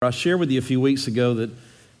I shared with you a few weeks ago that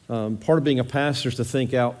part of being a pastor is to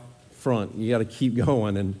think out front. You got to keep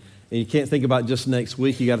going, and you can't think about just next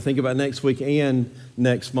week. You got to think about next week and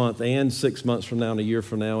next month and 6 months from now and a year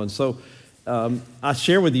from now. And so I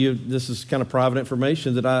share with you, this is kind of private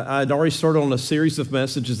information, that I'd already started on a series of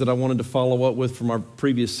messages that I wanted to follow up with from our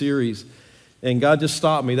previous series. And God just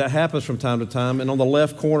stopped me. That happens from time to time. And on the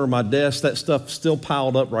left corner of my desk, that stuff still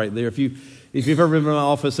piled up right there. If you've ever been in my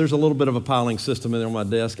office, there's a little bit of a piling system in there on my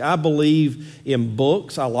desk. I believe in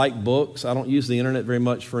books. I like books. I don't use the internet very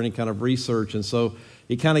much for any kind of research. And so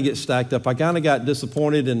it kind of gets stacked up. I kind of got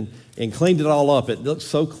disappointed and cleaned it all up. It looks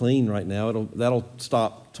so clean right now. That'll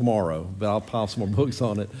stop tomorrow, but I'll pile some more books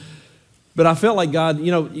on it. But I felt like God,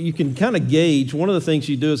 you can kind of gauge. One of the things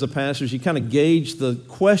you do as a pastor is you kind of gauge the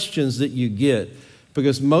questions that you get,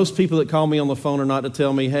 because most people that call me on the phone are not to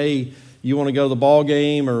tell me, hey, you want to go to the ball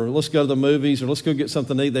game, or let's go to the movies, or let's go get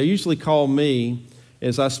something to eat. They usually call me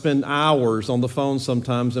as I spend hours on the phone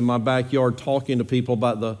sometimes in my backyard talking to people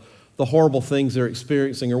about the horrible things they're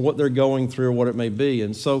experiencing or what they're going through or what it may be.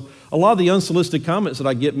 And so a lot of the unsolicited comments that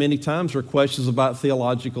I get many times are questions about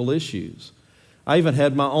theological issues. I even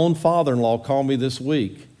had my own father-in-law call me this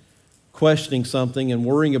week questioning something and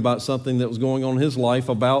worrying about something that was going on in his life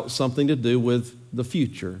about something to do with the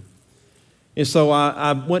future. And so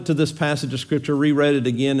I went to this passage of Scripture, reread it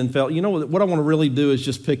again, and felt, what I want to really do is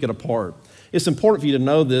just pick it apart. It's important for you to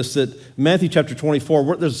know this, that Matthew chapter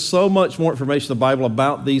 24, there's so much more information in the Bible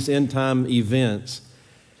about these end-time events.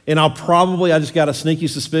 And I just got a sneaky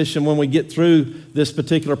suspicion when we get through this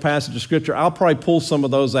particular passage of Scripture, I'll probably pull some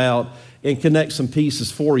of those out and connect some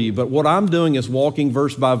pieces for you. But what I'm doing is walking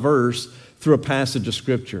verse by verse through a passage of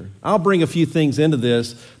Scripture. I'll bring a few things into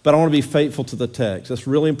this, but I want to be faithful to the text. That's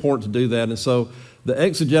really important to do that. And so the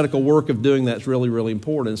exegetical work of doing that is really, really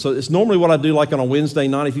important. So it's normally what I do like on a Wednesday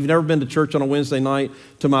night. If you've never been to church on a Wednesday night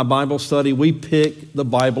to my Bible study, we pick the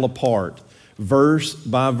Bible apart, verse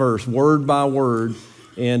by verse, word by word.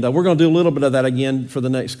 And we're going to do a little bit of that again for the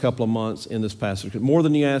next couple of months in this passage. More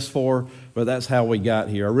than you asked for, but that's how we got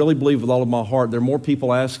here. I really believe with all of my heart there are more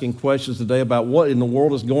people asking questions today about what in the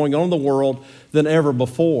world is going on in the world than ever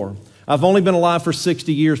before. I've only been alive for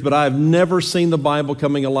 60 years, but I've never seen the Bible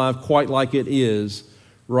coming alive quite like it is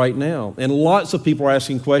right now. And lots of people are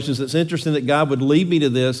asking questions. It's interesting that God would lead me to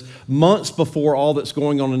this months before all that's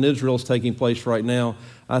going on in Israel is taking place right now.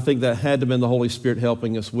 I think that had to have been the Holy Spirit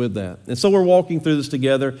helping us with that. And so we're walking through this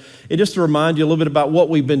together. And just to remind you a little bit about what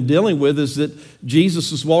we've been dealing with is that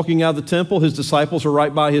Jesus is walking out of the temple. His disciples are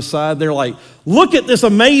right by his side. They're like, look at this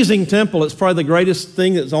amazing temple. It's probably the greatest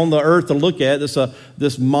thing that's on the earth to look at. It's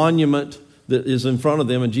this monument that is in front of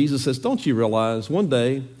them. And Jesus says, don't you realize one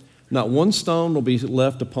day not one stone will be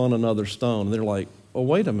left upon another stone? And they're like, oh,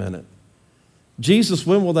 wait a minute. Jesus,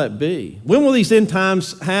 when will that be? When will these end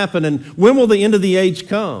times happen, and when will the end of the age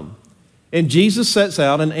come? And Jesus sets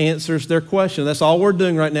out and answers their question. That's all we're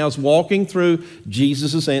doing right now is walking through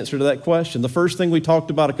Jesus' answer to that question. The first thing we talked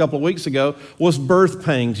about a couple of weeks ago was birth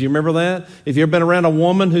pangs. You remember that? If you've ever been around a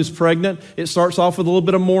woman who's pregnant, it starts off with a little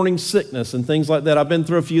bit of morning sickness and things like that. I've been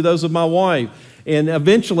through a few of those with my wife. And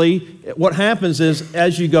eventually, what happens is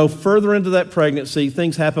as you go further into that pregnancy,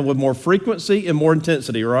 things happen with more frequency and more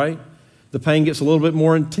intensity, right? The pain gets a little bit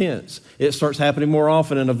more intense. It starts happening more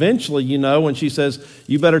often. And eventually, when she says,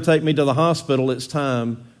 you better take me to the hospital, it's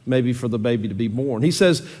time maybe for the baby to be born. He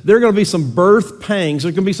says there are going to be some birth pangs.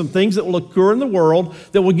 There's going to be some things that will occur in the world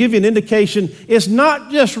that will give you an indication it's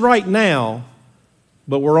not just right now,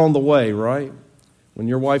 but we're on the way, right? When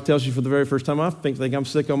your wife tells you for the very first time, I think I'm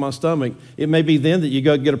sick on my stomach, it may be then that you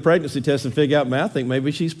go get a pregnancy test and figure out, man, I think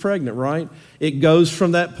maybe she's pregnant, right? It goes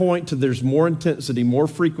from that point to there's more intensity, more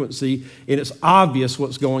frequency, and it's obvious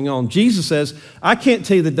what's going on. Jesus says, I can't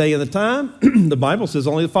tell you the day and the time. The Bible says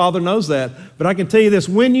only the Father knows that. But I can tell you this,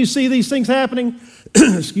 when you see these things happening,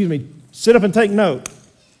 sit up and take note.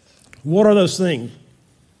 What are those things?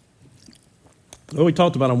 Well, we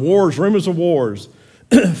talked about them. Wars, rumors of wars,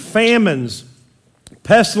 famines,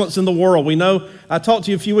 pestilence in the world. We know, I talked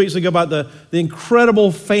to you a few weeks ago about the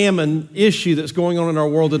incredible famine issue that's going on in our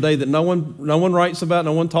world today that no one writes about,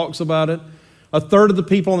 no one talks about it. A third of the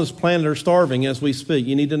people on this planet are starving as we speak.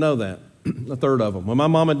 You need to know that. A third of them. When my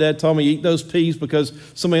mom and dad told me eat those peas because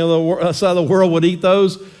somebody on the other side of the world would eat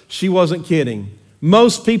those, she wasn't kidding.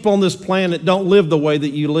 Most people on this planet don't live the way that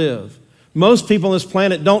you live. Most people on this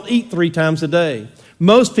planet don't eat 3 times a day.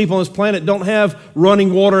 Most people on this planet don't have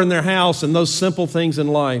running water in their house and those simple things in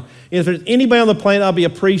life. And if there's anybody on the planet, I'll be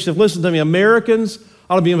appreciative. Listen to me, Americans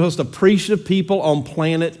ought to be the most appreciative people on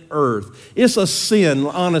planet Earth. It's a sin,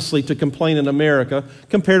 honestly, to complain in America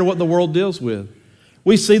compared to what the world deals with.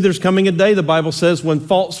 We see there's coming a day, the Bible says, when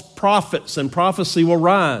false prophets and prophecy will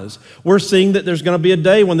rise. We're seeing that there's going to be a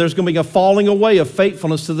day when there's going to be a falling away of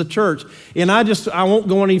faithfulness to the church. And I won't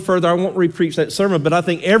go any further. I won't re-preach that sermon, but I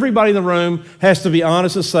think everybody in the room has to be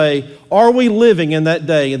honest and say, are we living in that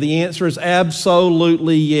day? And the answer is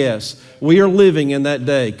absolutely yes. We are living in that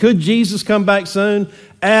day. Could Jesus come back soon?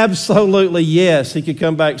 Absolutely yes, he could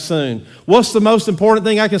come back soon. What's the most important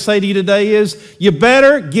thing I can say to you today is, you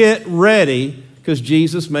better get ready, because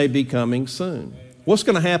Jesus may be coming soon. What's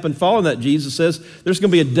going to happen following that? Jesus says there's going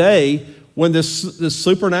to be a day when this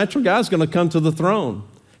supernatural guy is going to come to the throne.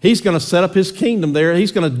 He's going to set up his kingdom there.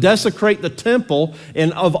 He's going to desecrate the temple,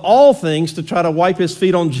 and of all things, to try to wipe his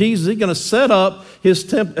feet on Jesus, he's going to set up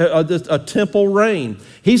his a temple reign.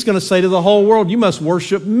 He's going to say to the whole world, you must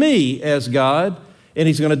worship me as God. And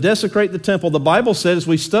he's going to desecrate the temple. The Bible said, as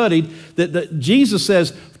we studied, that Jesus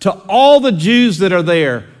says to all the Jews that are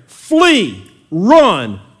there, flee.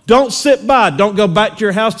 Run. Don't sit by. Don't go back to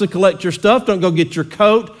your house to collect your stuff. Don't go get your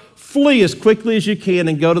coat. Flee as quickly as you can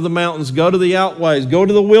and go to the mountains. Go to the outways. Go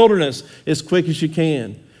to the wilderness as quick as you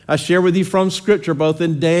can. I share with you from Scripture, both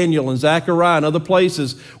in Daniel and Zechariah and other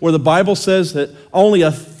places, where the Bible says that only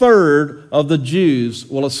a third of the Jews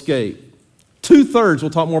will escape. 2/3,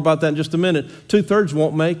 we'll talk more about that in just a minute, 2/3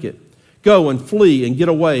 won't make it. Go and flee and get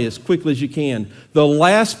away as quickly as you can. The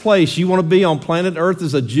last place you want to be on planet Earth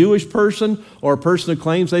as a Jewish person or a person who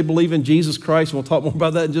claims they believe in Jesus Christ, and we'll talk more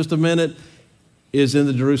about that in just a minute, is in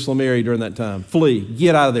the Jerusalem area during that time. Flee.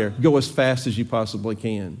 Get out of there. Go as fast as you possibly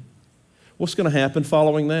can. What's going to happen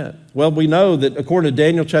following that? Well, we know that according to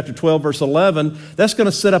Daniel chapter 12, verse 11, that's going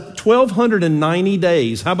to set up 1,290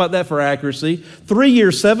 days. How about that for accuracy? 3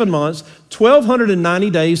 years, 7 months, 1,290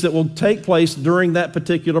 days that will take place during that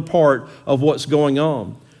particular part of what's going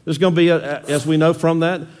on. There's going to be, as we know from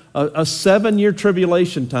that, a 7-year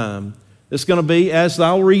tribulation time. It's going to be, as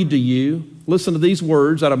I'll read to you, listen to these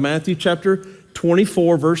words out of Matthew chapter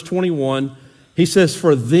 24, verse 21. He says,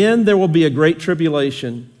 for then there will be a great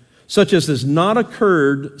tribulation, such as has not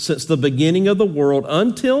occurred since the beginning of the world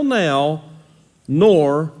until now,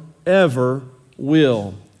 nor ever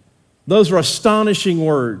will. Those are astonishing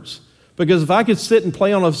words. Because if I could sit and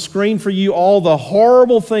play on a screen for you all the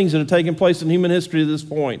horrible things that have taken place in human history to this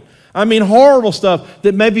point, I mean horrible stuff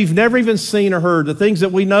that maybe you've never even seen or heard, the things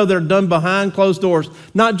that we know that are done behind closed doors,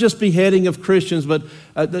 not just beheading of Christians, but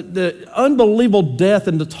the unbelievable death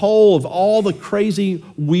and the toll of all the crazy,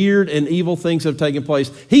 weird, and evil things that have taken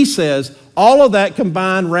place. He says all of that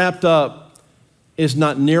combined, wrapped up, is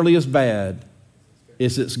not nearly as bad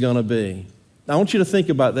as it's going to be. Now, I want you to think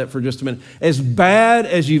about that for just a minute. As bad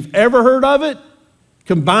as you've ever heard of it,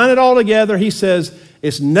 combine it all together, he says,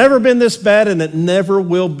 it's never been this bad and it never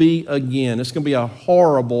will be again. It's going to be a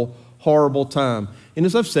horrible, horrible time. And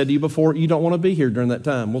as I've said to you before, you don't want to be here during that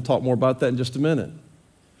time. We'll talk more about that in just a minute.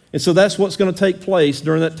 And so that's what's going to take place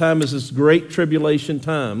during that time, is this great tribulation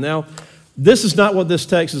time. Now, this is not what this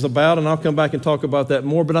text is about, and I'll come back and talk about that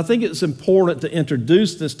more, but I think it's important to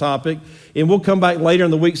introduce this topic, and we'll come back later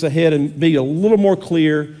in the weeks ahead and be a little more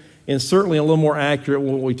clear and certainly a little more accurate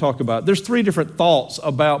when we talk about it. There's 3 different thoughts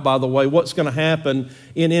about, by the way, what's going to happen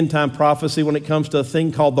in end-time prophecy when it comes to a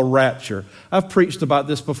thing called the rapture. I've preached about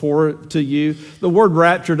this before to you. The word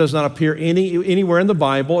rapture does not appear anywhere in the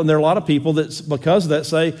Bible, and there are a lot of people that, because of that,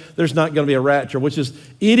 say there's not going to be a rapture, which is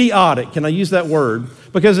idiotic. Can I use that word?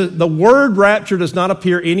 Because the word rapture does not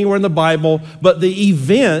appear anywhere in the Bible, but the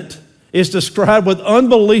event is described with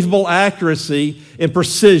unbelievable accuracy and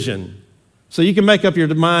precision. So you can make up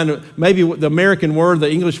your mind, maybe the American word,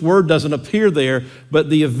 the English word doesn't appear there, but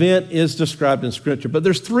the event is described in Scripture. But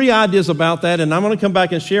there's 3 ideas about that, and I'm going to come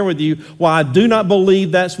back and share with you why I do not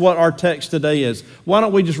believe that's what our text today is. Why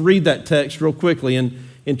don't we just read that text real quickly?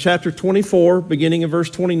 In chapter 24, beginning in verse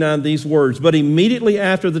 29, these words, but immediately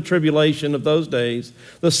after the tribulation of those days,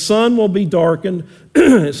 the sun will be darkened,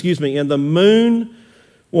 and the moon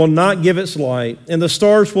will not give its light, and the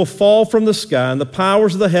stars will fall from the sky, and the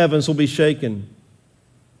powers of the heavens will be shaken.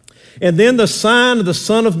 And then the sign of the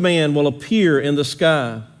Son of Man will appear in the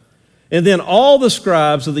sky. And then all the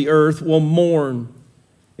scribes of the earth will mourn,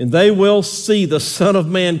 and they will see the Son of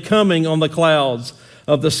Man coming on the clouds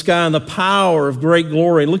of the sky in the power of great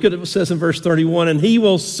glory. Look at what it says in verse 31, and he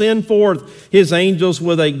will send forth his angels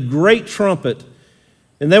with a great trumpet,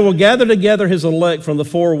 and they will gather together his elect from the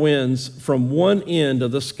 4 winds, from one end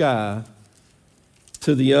of the sky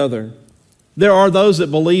to the other. There are those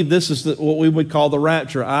that believe this is what we would call the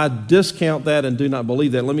rapture. I discount that and do not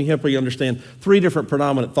believe that. Let me help you understand 3 different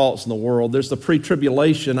predominant thoughts in the world. There's the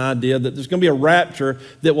pre-tribulation idea that there's going to be a rapture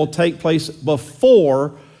that will take place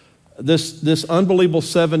before this unbelievable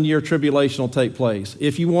 7-year tribulation will take place.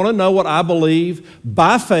 If you want to know what I believe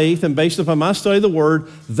by faith and based upon my study of the Word,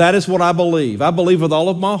 that is what I believe. I believe with all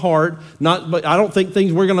of my heart. But I don't think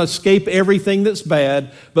we're going to escape everything that's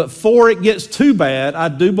bad. But before it gets too bad, I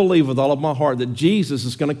do believe with all of my heart that Jesus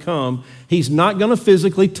is going to come. He's not going to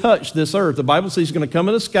physically touch this earth. The Bible says He's going to come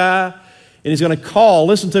in the sky and He's going to call.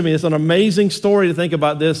 Listen to me. It's an amazing story to think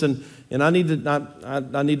about this. And I need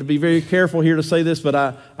to be very careful here to say this,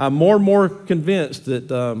 but I'm more and more convinced that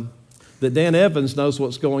Dan Evans knows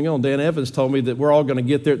what's going on. Dan Evans told me that we're all going to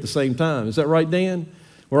get there at the same time. Is that right, Dan?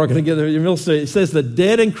 We're all going to get there. It says, the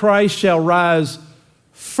dead in Christ shall rise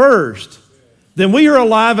first. Then we are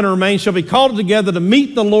alive and remain shall be called together to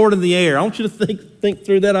meet the Lord in the air. I want you to think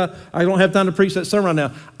through that. I don't have time to preach that sermon right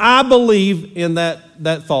now. I believe in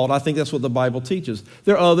that thought. I think that's what the Bible teaches.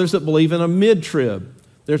 There are others that believe in a mid-trib.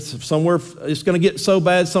 There's somewhere, it's going to get so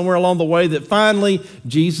bad somewhere along the way that finally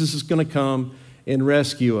Jesus is going to come and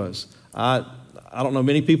rescue us. I don't know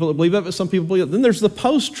many people that believe that, but some people believe it. Then there's the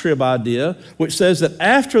post-trib idea, which says that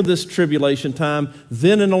after this tribulation time,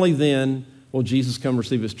 then and only then will Jesus come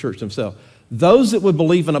receive His church Himself. Those that would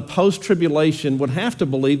believe in a post-tribulation would have to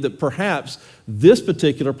believe that perhaps this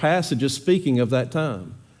particular passage is speaking of that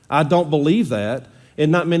time. I don't believe that.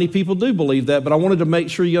 And not many people do believe that, but I wanted to make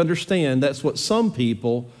sure you understand that's what some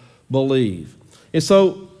people believe. And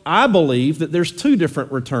so I believe that there's 2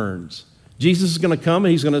 different returns. Jesus is going to come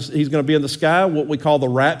and he's going to be in the sky, what we call the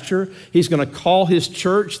rapture. He's going to call His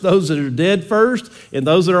church, those that are dead first, and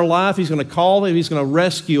those that are alive, He's going to call them. He's going to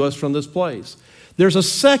rescue us from this place. There's a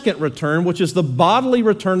second return, which is the bodily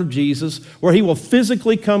return of Jesus, where He will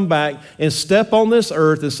physically come back and step on this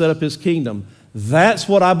earth and set up His kingdom. That's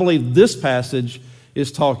what I believe this passage is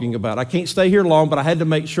talking about. I can't stay here long, but I had to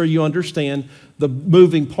make sure you understand the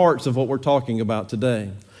moving parts of what we're talking about today.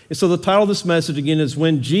 And so the title of this message again is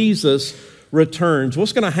When Jesus Returns.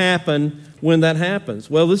 What's going to happen when that happens?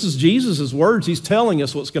 Well, this is Jesus' words. He's telling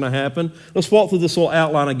us what's going to happen. Let's walk through this little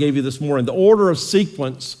outline I gave you this morning. The order of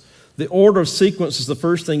sequence is the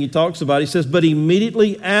first thing He talks about. He says, but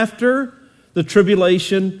immediately after the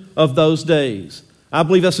tribulation of those days. I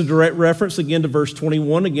believe that's a direct reference again to verse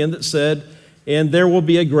 21 again that said, and there will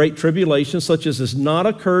be a great tribulation such as has not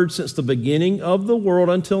occurred since the beginning of the world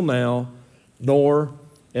until now, nor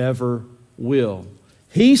ever will.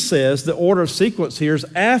 He says the order of sequence here is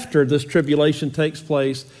after this tribulation takes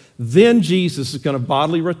place, then Jesus is going to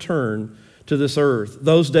bodily return to this earth.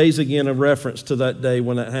 Those days, again, a reference to that day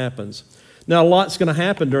when that happens. Now, a lot's going to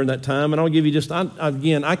happen during that time, and I'll give you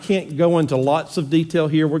I can't go into lots of detail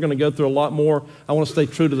here. We're going to go through a lot more. I want to stay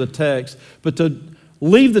true to the text. But to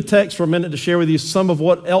leave the text for a minute to share with you some of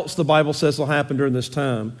what else the Bible says will happen during this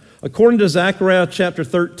time. According to Zechariah chapter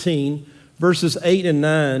 13, verses 8 and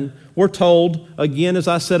 9, we're told, again, as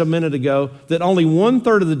I said a minute ago, that only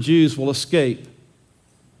 1/3 of the Jews will escape.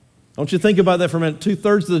 I want you to think about that for a minute.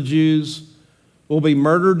 2/3 of the Jews will be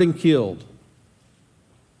murdered and killed.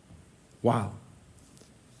 Wow.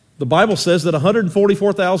 The Bible says that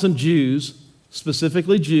 144,000 Jews,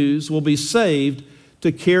 specifically Jews, will be saved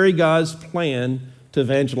to carry God's plan to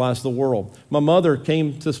evangelize the world. My mother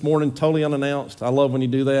came this morning totally unannounced. I love when you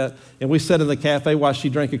do that. And we sat in the cafe while she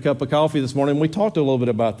drank a cup of coffee this morning, and we talked a little bit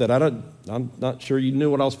about that. I'm not sure you knew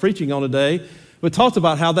what I was preaching on today. We talked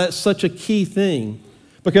about how that's such a key thing.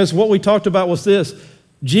 Because what we talked about was this.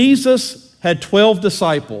 Jesus had 12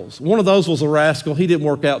 disciples. One of those was a rascal. He didn't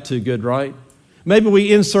work out too good, right? Maybe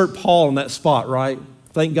we insert Paul in that spot, right?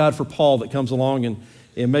 Thank God for Paul that comes along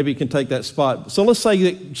and maybe he can take that spot. So let's say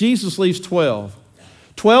that Jesus leaves 12.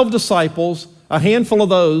 12 disciples, a handful of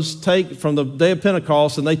those take from the day of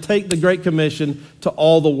Pentecost and they take the Great Commission to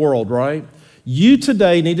all the world, right? You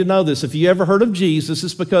today need to know this. If you ever heard of Jesus,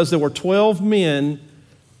 it's because there were 12 men,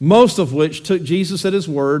 most of which took Jesus at His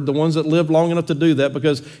word, the ones that lived long enough to do that,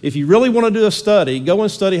 because if you really want to do a study, go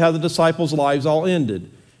and study how the disciples' lives all ended.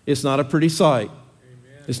 It's not a pretty sight.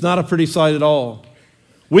 Amen. It's not a pretty sight at all.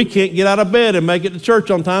 We can't get out of bed and make it to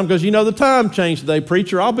church on time because the time changed today,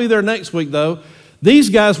 preacher. I'll be there next week, though.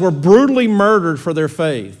 These guys were brutally murdered for their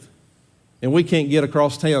faith, and we can't get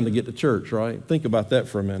across town to get to church, right? Think about that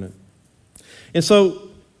for a minute. And so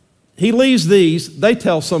He leaves these. They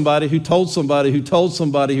tell somebody who told somebody who told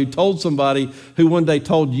somebody who told somebody who one day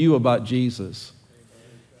told you about Jesus.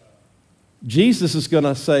 Jesus is going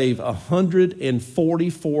to save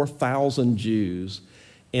 144,000 Jews.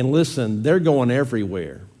 And listen, they're going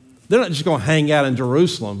everywhere. They're not just going to hang out in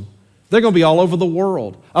Jerusalem. They're going to be all over the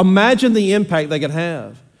world. Imagine the impact they could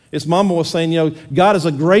have. As Mama was saying, God is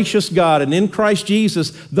a gracious God, and in Christ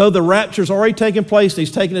Jesus, though the rapture's already taken place and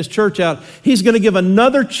He's taken His church out, He's going to give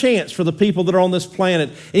another chance for the people that are on this planet.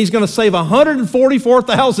 And He's going to save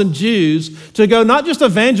 144,000 Jews to go not just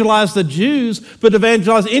evangelize the Jews, but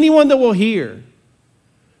evangelize anyone that will hear.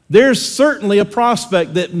 There's certainly a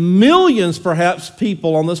prospect that millions, perhaps,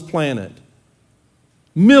 people on this planet,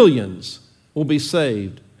 millions will be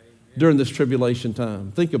saved during this tribulation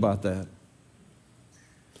time. Think about that.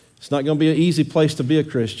 It's not going to be an easy place to be a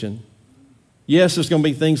Christian. Yes, there's going to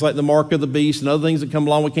be things like the mark of the beast and other things that come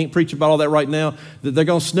along. We can't preach about all that right now. That they're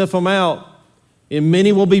going to sniff them out. And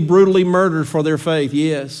many will be brutally murdered for their faith,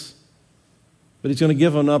 yes. But He's going to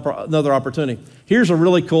give them another opportunity. Here's a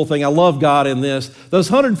really cool thing. I love God in this.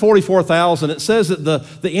 Those 144,000, it says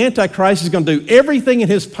that the Antichrist is going to do everything in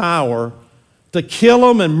his power to kill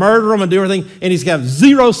them and murder them and do everything, and he's got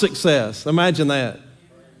zero success. Imagine that.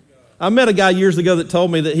 I met a guy years ago that told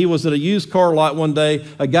me that he was at a used car lot one day.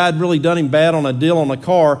 A guy had really done him bad on a deal on a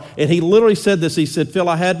car, and he literally said this. He said, Phil,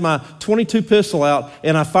 I had my .22 pistol out,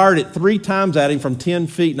 and I fired it 3 times at him from 10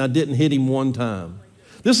 feet, and I didn't hit him one time.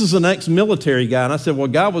 This is an ex-military guy, and I said, well,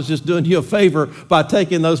 God was just doing you a favor by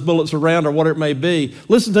taking those bullets around or whatever it may be.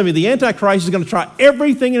 Listen to me, the Antichrist is going to try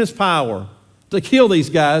everything in his power to kill these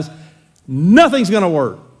guys. Nothing's going to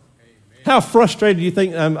work. How frustrated do you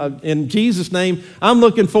think, in Jesus' name, I'm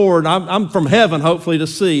looking forward, I'm from heaven, hopefully, to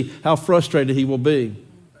see how frustrated he will be.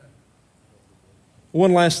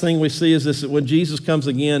 One last thing we see is this, that when Jesus comes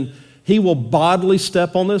again, He will bodily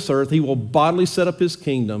step on this earth, He will bodily set up His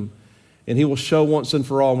kingdom, and He will show once and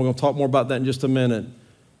for all, and we're going to talk more about that in just a minute,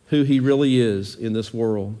 who He really is in this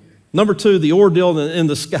world. Number 2, the ordeal in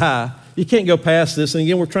the sky. You can't go past this, and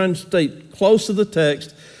again, we're trying to stay close to the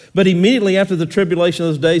text. But immediately after the tribulation of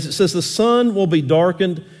those days, it says the sun will be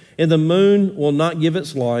darkened and the moon will not give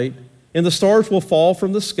its light and the stars will fall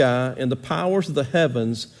from the sky and the powers of the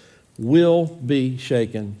heavens will be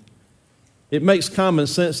shaken. It makes common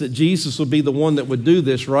sense that Jesus would be the one that would do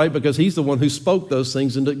this, right? Because He's the one who spoke those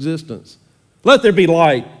things into existence. Let there be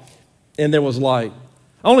light, and there was light.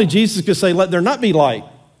 Only Jesus could say, let there not be light,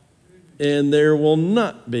 and there will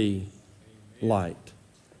not be light.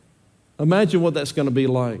 Imagine what that's going to be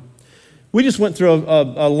like. We just went through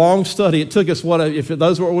a long study. It took us, if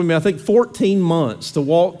those were with me, I think 14 months to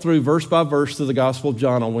walk through verse by verse through the Gospel of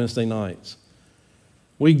John on Wednesday nights.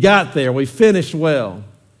 We got there. We finished well.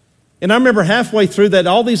 And I remember halfway through that,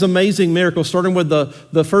 all these amazing miracles, starting with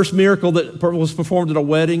the first miracle that was performed at a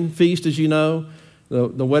wedding feast, as you know,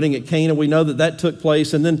 the wedding at Cana. We know that took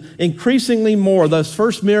place. And then increasingly more, those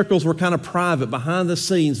first miracles were kind of private, behind the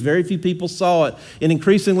scenes. Very few people saw it. And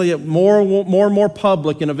increasingly more and more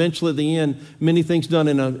public. And eventually at the end, many things done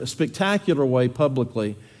in a spectacular way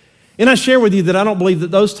publicly. And I share with you that I don't believe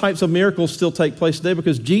that those types of miracles still take place today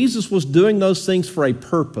because Jesus was doing those things for a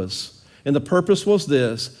purpose. And the purpose was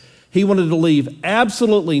this. He wanted to leave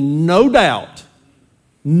absolutely no doubt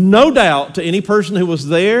to any person who was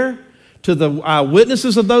there, to the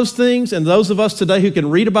eyewitnesses of those things and those of us today who can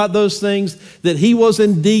read about those things, that He was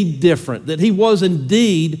indeed different, that He was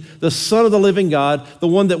indeed the Son of the living God, the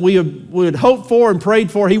one that we had hoped for and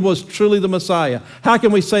prayed for. He was truly the Messiah. How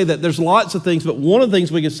can we say that? There's lots of things, but one of the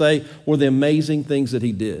things we could say were the amazing things that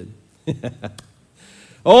He did.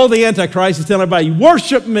 Oh, the Antichrist is telling everybody,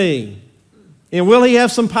 worship me. And will he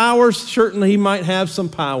have some powers? Certainly he might have some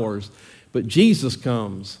powers. But Jesus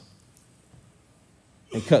comes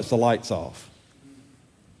and cuts the lights off.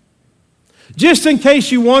 Just in case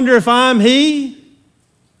you wonder if I'm He,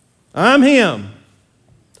 I'm Him.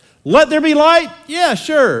 Let there be light? Yeah,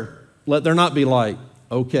 sure. Let there not be light?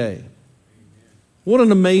 Okay. What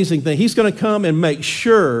an amazing thing. He's going to come and make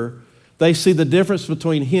sure they see the difference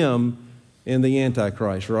between Him and the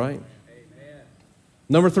Antichrist, right? Amen.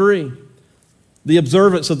 Number 3, the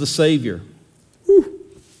observance of the Savior. Whew.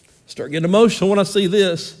 Start getting emotional when I see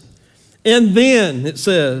this. And then, it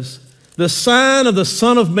says, the sign of the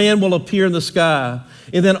Son of Man will appear in the sky,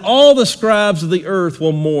 and then all the scribes of the earth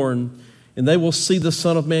will mourn, and they will see the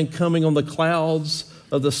Son of Man coming on the clouds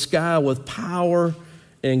of the sky with power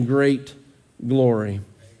and great glory.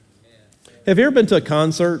 Have you ever been to a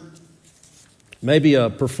concert? Maybe a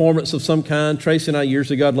performance of some kind. Tracy and I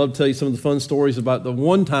years ago, I'd love to tell you some of the fun stories about the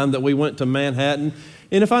one time that we went to Manhattan.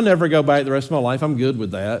 And if I never go back the rest of my life, I'm good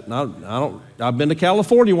with that. And I've been to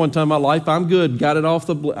California one time in my life. I'm good. Got it off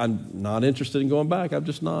I'm not interested in going back. I'm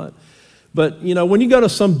just not. But, you know, when you go to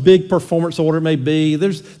some big performance or whatever it may be,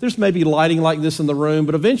 there's maybe lighting like this in the room,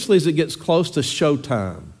 but eventually as it gets close to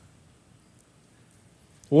showtime,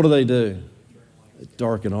 what do? They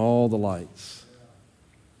darken all the lights.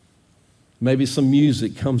 Maybe some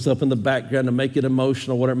music comes up in the background to make it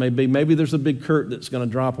emotional, whatever it may be. Maybe there's a big curtain that's going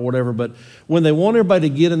to drop or whatever. But when they want everybody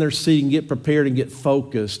to get in their seat and get prepared and get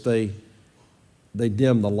focused, they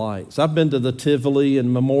dim the lights. I've been to the Tivoli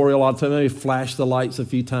and Memorial a lot of times. Maybe flash the lights a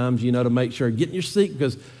few times, to make sure. Get in your seat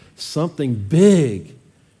because something big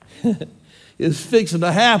is fixing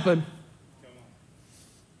to happen.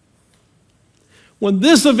 When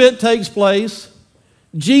this event takes place,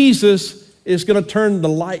 Jesus is going to turn the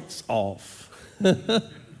lights off.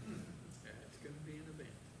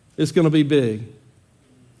 It's going to be big.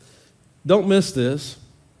 Don't miss this.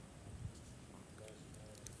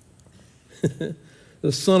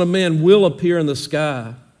 The Son of Man will appear in the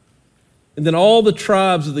sky, and then all the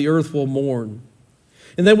tribes of the earth will mourn.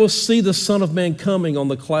 And they will see the Son of Man coming on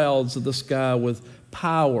the clouds of the sky with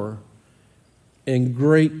power and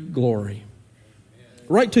great glory.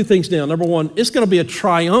 Write two things down. Number one, it's going to be a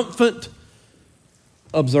triumphant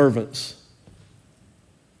observance.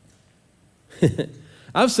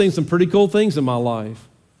 I've seen some pretty cool things in my life.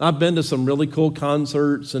 I've been to some really cool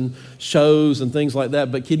concerts and shows and things like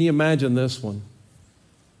that, but can you imagine this one?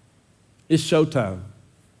 It's showtime.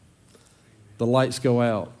 The lights go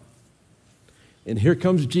out. And here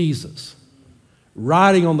comes Jesus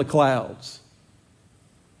riding on the clouds.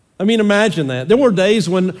 I mean, imagine that. There were days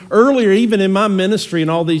when earlier, even in my ministry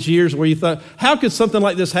and all these years, where you thought, how could something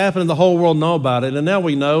like this happen and the whole world know about it? And now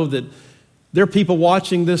we know that there are people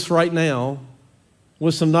watching this right now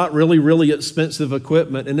with some not really, really expensive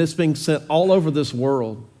equipment, and it's being sent all over this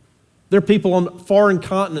world. There are people on foreign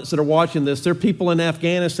continents that are watching this. There are people in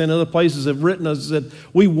Afghanistan and other places that have written us and said,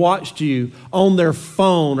 we watched you on their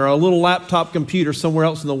phone or a little laptop computer somewhere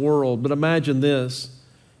else in the world. But imagine this,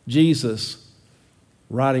 Jesus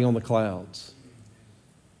riding on the clouds.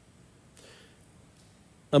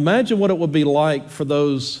 Imagine what it would be like for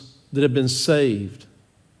those that have been saved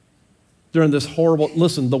during this horrible,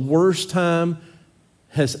 listen, the worst time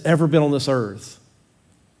has ever been on this earth.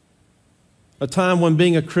 A time when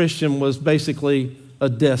being a Christian was basically a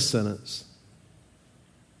death sentence.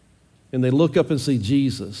 And they look up and see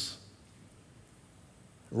Jesus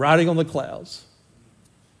riding on the clouds.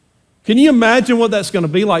 Can you imagine what that's going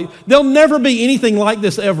to be like? There'll never be anything like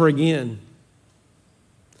this ever again.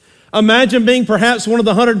 Imagine being perhaps one of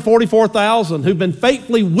the 144,000 who've been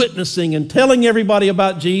faithfully witnessing and telling everybody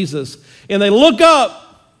about Jesus. And they look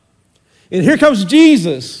up, and here comes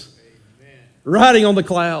Jesus riding on the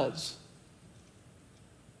clouds.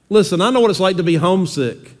 Listen, I know what it's like to be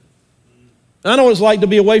homesick. I know what it's like to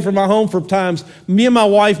be away from my home for times. Me and my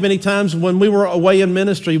wife, many times when we were away in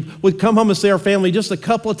ministry, would come home and see our family just a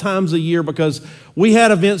couple of times a year because we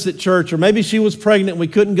had events at church, or maybe she was pregnant and we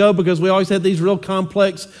couldn't go because we always had these real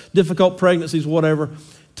complex, difficult pregnancies, whatever,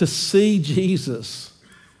 to see Jesus.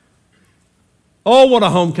 Oh, what a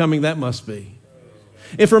homecoming that must be.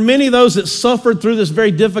 And for many of those that suffered through this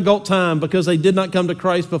very difficult time because they did not come to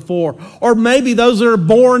Christ before, or maybe those that are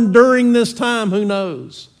born during this time, who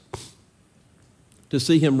knows? To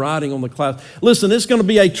see him riding on the clouds. Listen, it's going to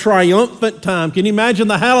be a triumphant time. Can you imagine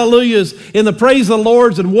the hallelujahs and the praise of the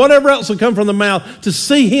Lord and whatever else will come from the mouth to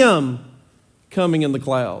see him coming in the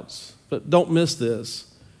clouds? But don't miss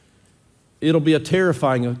this. It'll be a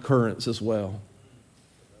terrifying occurrence as well.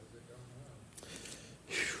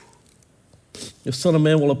 The Son of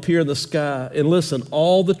Man will appear in the sky. And listen,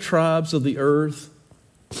 all the tribes of the earth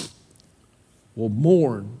will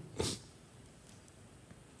mourn.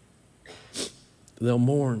 They'll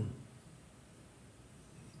mourn.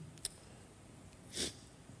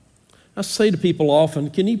 I say to people often,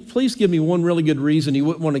 can you please give me one really good reason you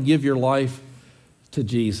wouldn't want to give your life to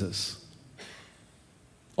Jesus?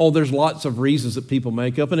 Oh, there's lots of reasons that people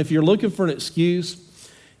make up. And if you're looking for an excuse,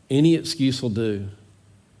 any excuse will do.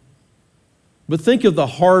 But think of the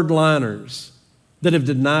hardliners that have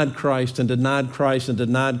denied Christ and denied Christ and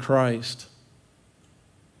denied Christ.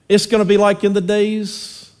 It's going to be like in the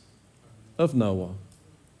days of Noah.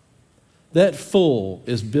 That fool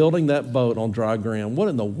is building that boat on dry ground. What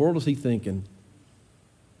in the world is he thinking?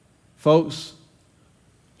 Folks,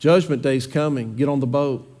 Judgment Day's coming. Get on the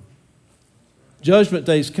boat. Judgment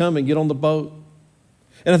Day's coming. Get on the boat.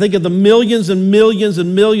 And I think of the millions and millions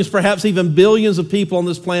and millions, perhaps even billions of people on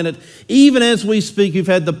this planet, even as we speak, who've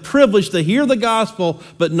had the privilege to hear the gospel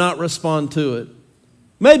but not respond to it.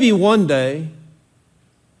 Maybe one day,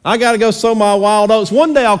 I got to go sow my wild oats.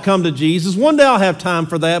 One day I'll come to Jesus. One day I'll have time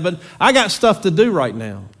for that, but I got stuff to do right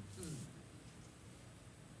now.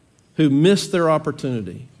 Who missed their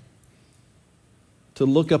opportunity to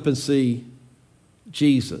look up and see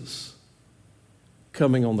Jesus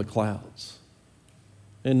coming on the clouds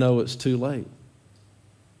and know it's too late.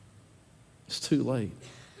 It's too late.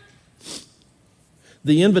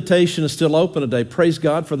 The invitation is still open today. Praise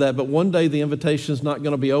God for that. But one day the invitation is not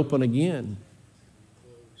going to be open again.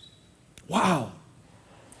 Wow.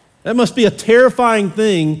 That must be a terrifying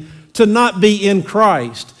thing to not be in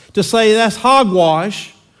Christ. To say that's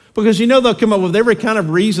hogwash. Because they'll come up with every kind of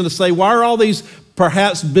reason to say, why are all these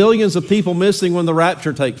perhaps billions of people missing when the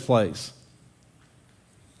rapture takes place?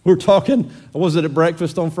 We're talking, was it at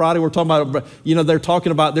breakfast on Friday? We're talking about, they're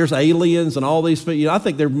talking about there's aliens and all these things. I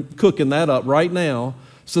think they're cooking that up right now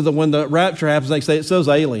so that when the rapture happens, they say it's those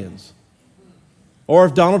aliens. Or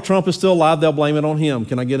if Donald Trump is still alive, they'll blame it on him.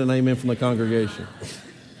 Can I get an amen from the congregation?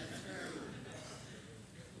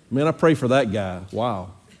 Man, I pray for that guy.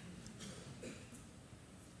 Wow.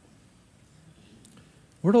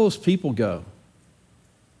 Where do those people go?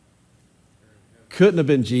 Couldn't have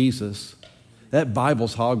been Jesus. That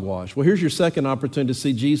Bible's hogwash. Well, here's your second opportunity to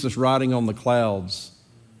see Jesus riding on the clouds.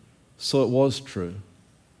 So it was true.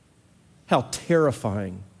 How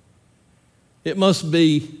terrifying it must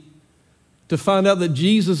be to find out that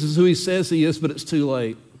Jesus is who he says he is, but it's too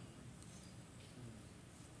late.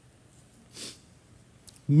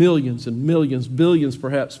 Millions and millions, billions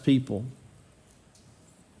perhaps people,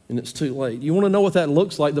 and it's too late. You want to know what that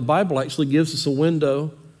looks like? The Bible actually gives us a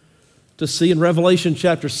window to see. In Revelation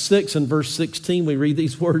chapter 6 and verse 16, we read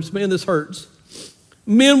these words. Man, this hurts.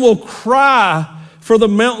 Men will cry for the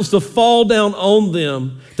mountains to fall down on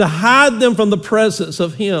them, to hide them from the presence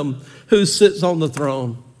of him who sits on the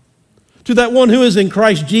throne. To that one who is in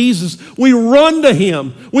Christ Jesus, we run to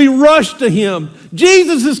him. We rush to him.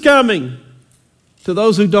 Jesus is coming. To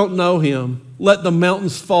those who don't know him, let the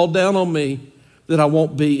mountains fall down on me that I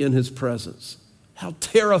won't be in his presence. How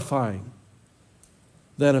terrifying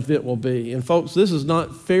that event will be. And folks, this is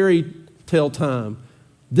not fairy tale time.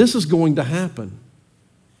 This is going to happen.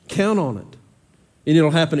 Count on it. And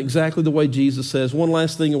it'll happen exactly the way Jesus says. One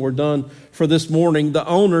last thing and we're done for this morning. The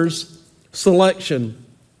owner's selection.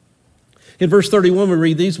 In verse 31 we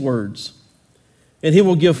read these words. And he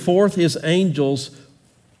will give forth his angels.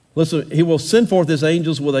 Listen, he will send forth his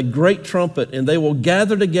angels with a great trumpet, and they will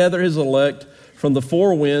gather together his elect from the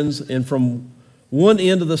four winds and from one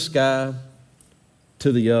end of the sky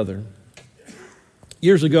to the other.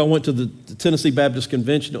 Years ago, I went to the Tennessee Baptist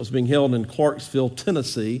Convention that was being held in Clarksville,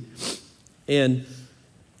 Tennessee, and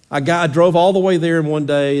I drove all the way there in one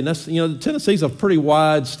day, and that's, Tennessee's a pretty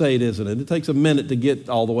wide state, isn't it? It takes a minute to get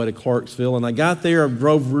all the way to Clarksville, and I got there, I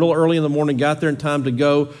drove real early in the morning, got there in time to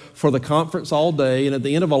go for the conference all day, and at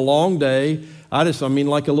the end of a long day,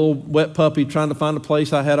 like a little wet puppy trying to find a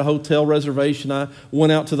place. I had a hotel reservation. I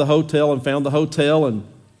went out to the hotel and found the hotel, and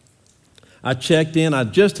I checked in. I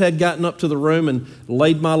just had gotten up to the room and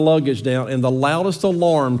laid my luggage down, and the loudest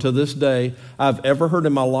alarm to this day I've ever heard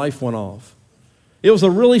in my life went off. It was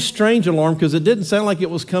a really strange alarm because it didn't sound like it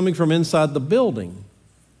was coming from inside the building.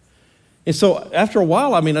 And so after a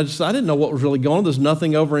while, I didn't know what was really going on. There's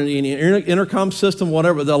nothing over in any intercom system,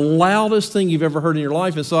 whatever. The loudest thing you've ever heard in your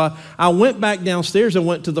life. And so I went back downstairs and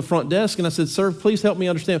went to the front desk and I said, "Sir, please help me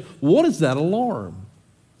understand. What is that alarm?"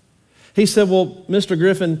 He said, "Well, Mr.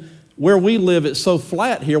 Griffin, where we live, it's so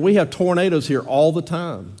flat here, we have tornadoes here all the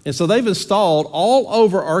time. And so they've installed all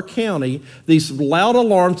over our county these loud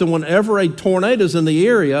alarms, and whenever a tornado's in the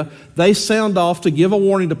area, they sound off to give a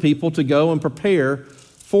warning to people to go and prepare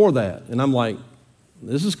for that." And I'm like,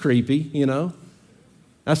 this is creepy,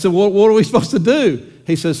 I said, what are we supposed to do?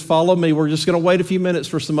 He says, "Follow me. We're just going to wait a few minutes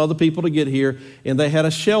for some other people to get here." And they had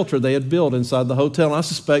a shelter they had built inside the hotel, and I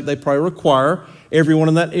suspect they probably require everyone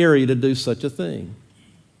in that area to do such a thing.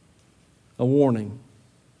 A warning.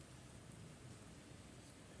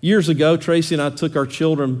 Years ago, Tracy and I took our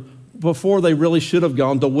children, before they really should have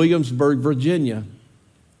gone, to Williamsburg, Virginia.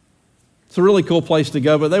 It's a really cool place to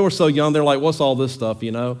go, but they were so young, they're like, "What's all this stuff,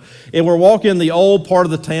 And we're walking the old part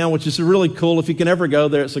of the town, which is really cool. If you can ever go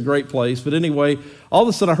there, it's a great place. But anyway, all of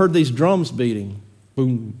a sudden I heard these drums beating.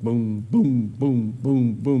 Boom, boom, boom, boom,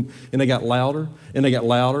 boom, boom. And they got louder, and they got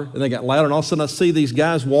louder, and they got louder. And all of a sudden I see these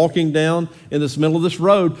guys walking down in this middle of this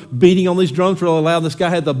road, beating on these drums really loud. This guy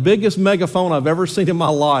had the biggest megaphone I've ever seen in my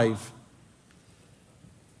life.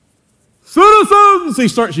 "Citizens!" He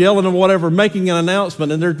starts yelling and whatever, making an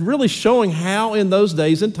announcement. And they're really showing how in those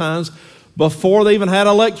days and times, before they even had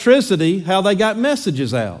electricity, how they got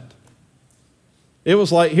messages out. It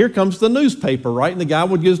was like, here comes the newspaper, right? And the guy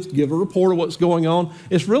would give a report of what's going on.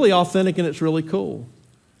 It's really authentic and it's really cool.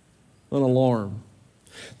 An alarm.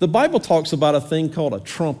 The Bible talks about a thing called a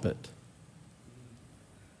trumpet.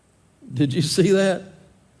 Did you see that?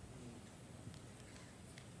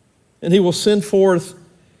 "And he will send forth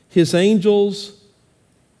his angels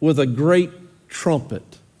with a great trumpet."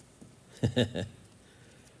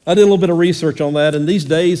 I did a little bit of research on that, and these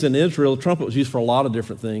days in Israel, the trumpet was used for a lot of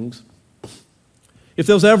different things. If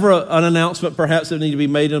there was ever an announcement perhaps that needed to be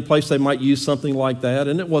made in a place, they might use something like that.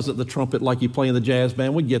 And it wasn't the trumpet like you play in the jazz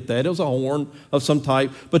band. We get that. It was a horn of some type.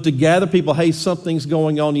 But to gather people, hey, something's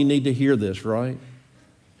going on. You need to hear this, right?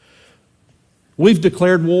 We've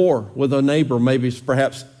declared war with a neighbor. Maybe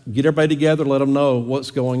perhaps get everybody together, let them know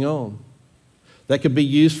what's going on. That could be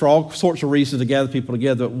used for all sorts of reasons to gather people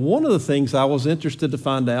together. But one of the things I was interested to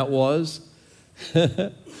find out was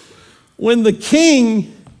when the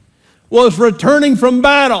king was returning from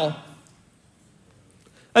battle,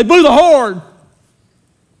 they blew the horn.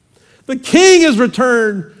 The king is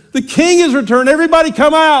returned. The king is returned. Everybody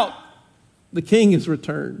come out. The king is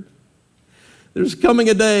returned. There's coming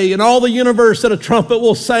a day in all the universe that a trumpet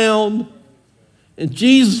will sound and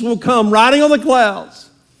Jesus will come riding on the clouds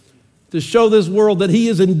to show this world that he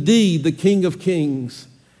is indeed the King of Kings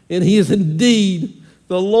and he is indeed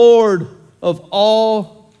the Lord of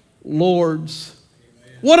all lords.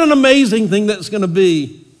 What an amazing thing that's going to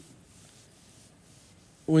be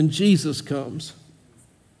when Jesus comes.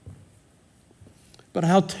 But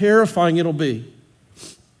how terrifying it'll be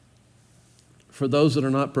for those that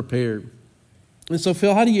are not prepared. And so,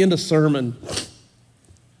 Phil, how do you end a sermon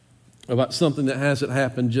about something that hasn't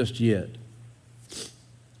happened just yet?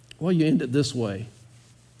 Well, you end it this way.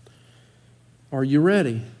 Are you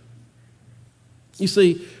ready? You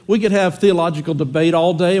see, we could have theological debate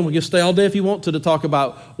all day, and we can stay all day if you want to talk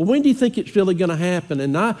about, well, when do you think it's really going to happen?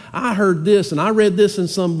 And I heard this, and I read this in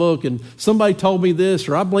some book, and somebody told me this,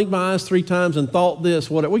 or I blinked my eyes 3 times and thought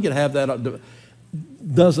this, whatever. We could have that.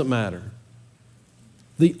 Doesn't matter.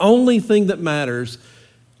 The only thing that matters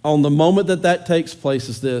on the moment that takes place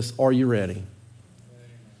is this: are you ready?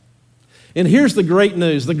 And here's the great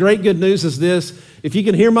news. The great good news is this: if you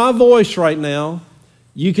can hear my voice right now,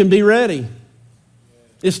 you can be ready.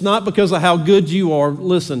 It's not because of how good you are.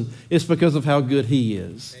 Listen, it's because of how good he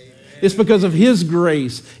is. Amen. It's because of his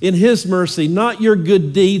grace and his mercy, not your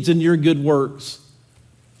good deeds and your good works.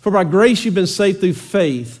 For by grace you've been saved through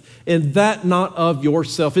faith, and that not of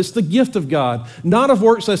yourself. It's the gift of God, not of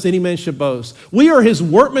works lest any man should boast. We are his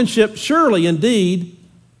workmanship, surely indeed,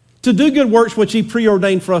 to do good works which he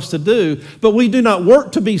preordained for us to do. But we do not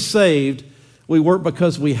work to be saved. We work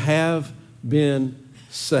because we have been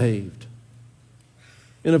saved.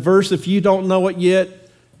 In a verse, if you don't know it yet,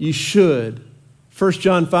 you should. 1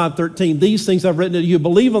 John 5:13, these things I've written to you,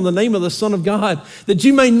 believe on the name of the Son of God, that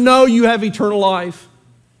you may know you have eternal life.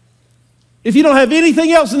 If you don't have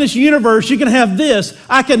anything else in this universe, you can have this.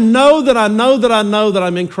 I can know that I know that I know that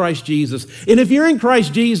I'm in Christ Jesus. And if you're in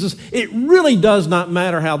Christ Jesus, it really does not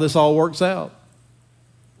matter how this all works out.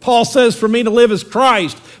 Paul says, for me to live is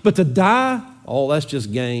Christ, but to die, oh, that's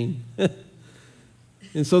just gain.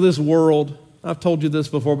 And so this world, I've told you this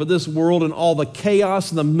before, but this world and all the chaos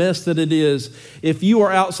and the mess that it is, if you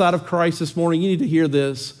are outside of Christ this morning, you need to hear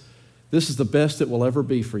this. This is the best it will ever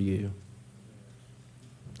be for you.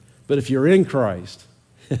 But if you're in Christ,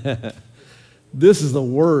 this is the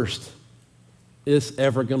worst it's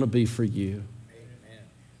ever going to be for you. Amen.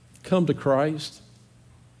 Come to Christ.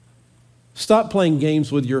 Stop playing games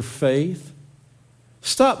with your faith.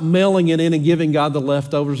 Stop mailing it in and giving God the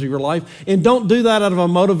leftovers of your life. And don't do that out of a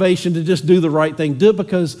motivation to just do the right thing. Do it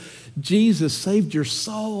because Jesus saved your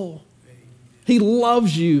soul. He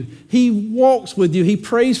loves you. He walks with you. He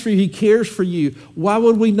prays for you. He cares for you. Why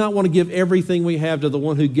would we not want to give everything we have to the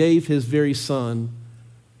one who gave his very son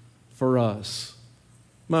for us?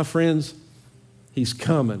 My friends, he's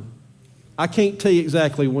coming. I can't tell you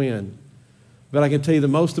exactly when, but I can tell you the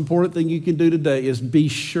most important thing you can do today is be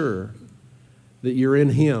sure that you're in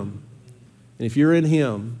him. And if you're in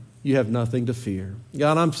him, you have nothing to fear.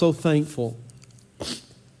 God, I'm so thankful.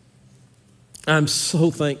 I'm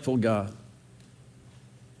so thankful, God.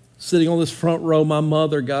 Sitting on this front row, my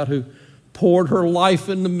mother, God, who poured her life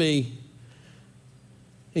into me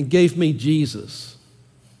and gave me Jesus.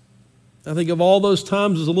 I think of all those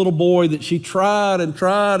times as a little boy that she tried and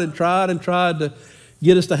tried and tried and tried to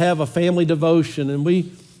get us to have a family devotion. And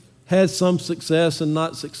we had some success and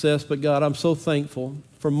not success, but God, I'm so thankful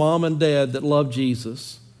for Mom and Dad that loved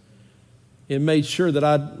Jesus and made sure that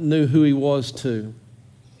I knew who he was too.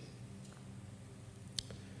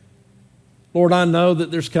 Lord, I know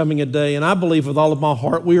that there's coming a day, and I believe with all of my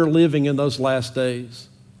heart we are living in those last days.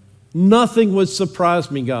 Nothing would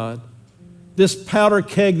surprise me, God. This powder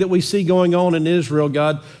keg that we see going on in Israel,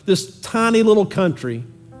 God, this tiny little country,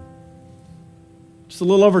 just a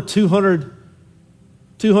little over 200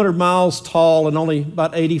 miles tall and only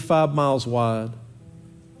about 85 miles wide.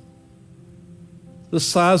 The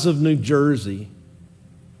size of New Jersey.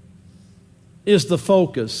 is the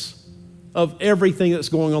focus of everything that's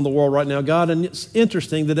going on in the world right now, God. And it's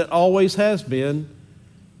interesting that it always has been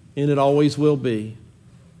and it always will be.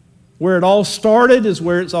 Where it all started is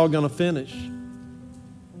where it's all going to finish.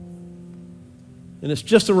 And it's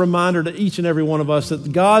just a reminder to each and every one of us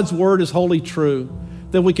that God's word is wholly true,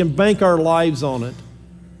 that we can bank our lives on it.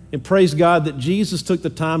 And praise God that Jesus took the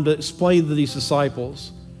time to explain to these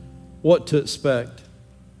disciples what to expect.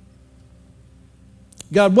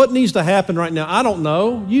 God, what needs to happen right now? I don't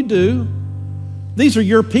know. You do. These are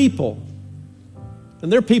your people.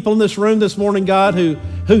 And there are people in this room this morning, God,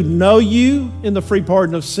 who know you in the free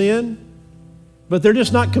pardon of sin, but they're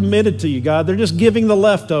just not committed to you, God. They're just giving the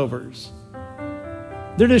leftovers.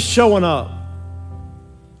 They're just showing up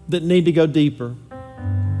that need to go deeper.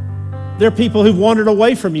 There are people who've wandered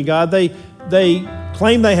away from you, God. They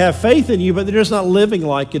claim they have faith in you, but they're just not living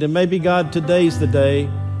like it. And maybe, God, today's the day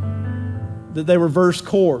that they reverse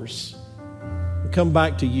course and come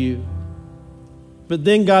back to you. But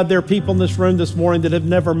then, God, there are people in this room this morning that have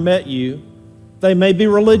never met you. They may be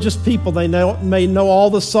religious people. They may know all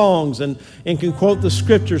the songs and can quote the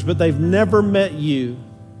scriptures, but they've never met you.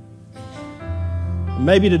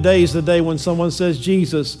 Maybe today is the day when someone says,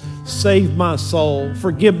 Jesus, save my soul.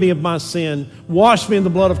 Forgive me of my sin. Wash me in the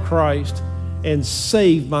blood of Christ and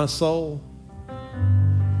save my soul.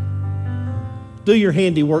 Do your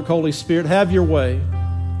handiwork, Holy Spirit. Have your way.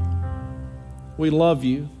 We love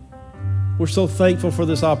you. We're so thankful for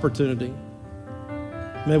this opportunity.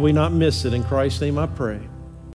 May we not miss it. In Christ's name I pray.